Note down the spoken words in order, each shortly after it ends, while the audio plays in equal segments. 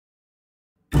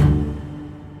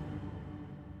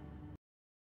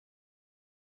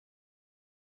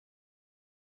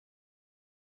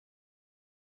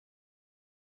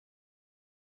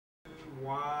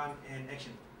One, and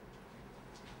action.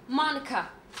 Monica,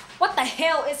 what the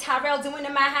hell is Tyrell doing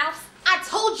in my house? I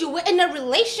told you we're in a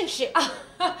relationship.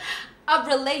 A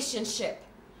relationship?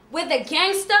 With a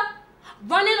gangster?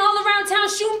 Running all around town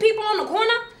shooting people on the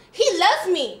corner? He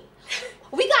loves me.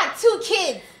 We got 2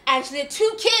 kids. Actually,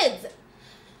 2 kids.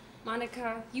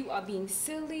 Monica, you are being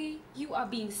silly. You are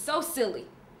being so silly.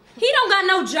 He don't got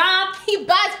no job. He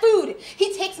buys food.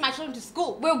 He takes my children to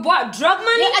school. With what, drug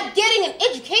money? Yeah, getting an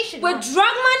education. With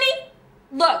drug money?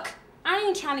 Look, I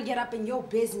ain't trying to get up in your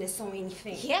business or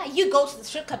anything. Yeah, you go to the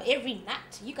strip club every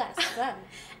night. You got a son.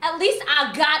 At least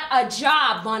I got a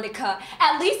job, Monica.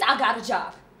 At least I got a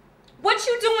job. What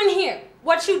you doing here?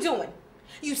 What you doing?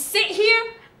 You sit here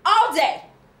all day,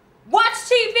 watch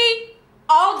TV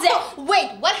all day. Oh,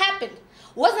 wait, what happened?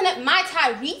 Wasn't it my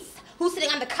Tyrese who's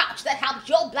sitting on the couch that helped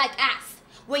your black ass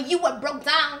when you were broke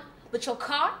down with your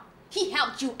car? He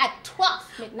helped you at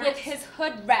 12 midnight. With his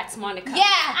hood rats, Monica. Yeah,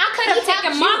 I could have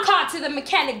taken my car to the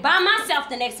mechanic by myself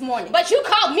the next morning. But you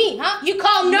called me, huh? You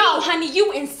called me. No, honey,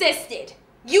 you insisted.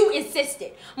 You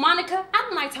insisted. Monica, I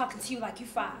don't like talking to you like you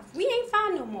 5. We ain't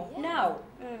 5 no more. Yeah. No.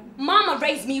 Mama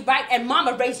raised me right and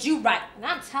Mama raised you right. And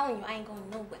I'm telling you, I ain't going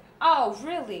nowhere. Oh,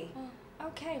 really?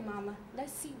 Okay, Mama.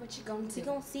 Let's see what you're gonna do. You're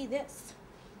gonna see this.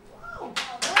 Wow.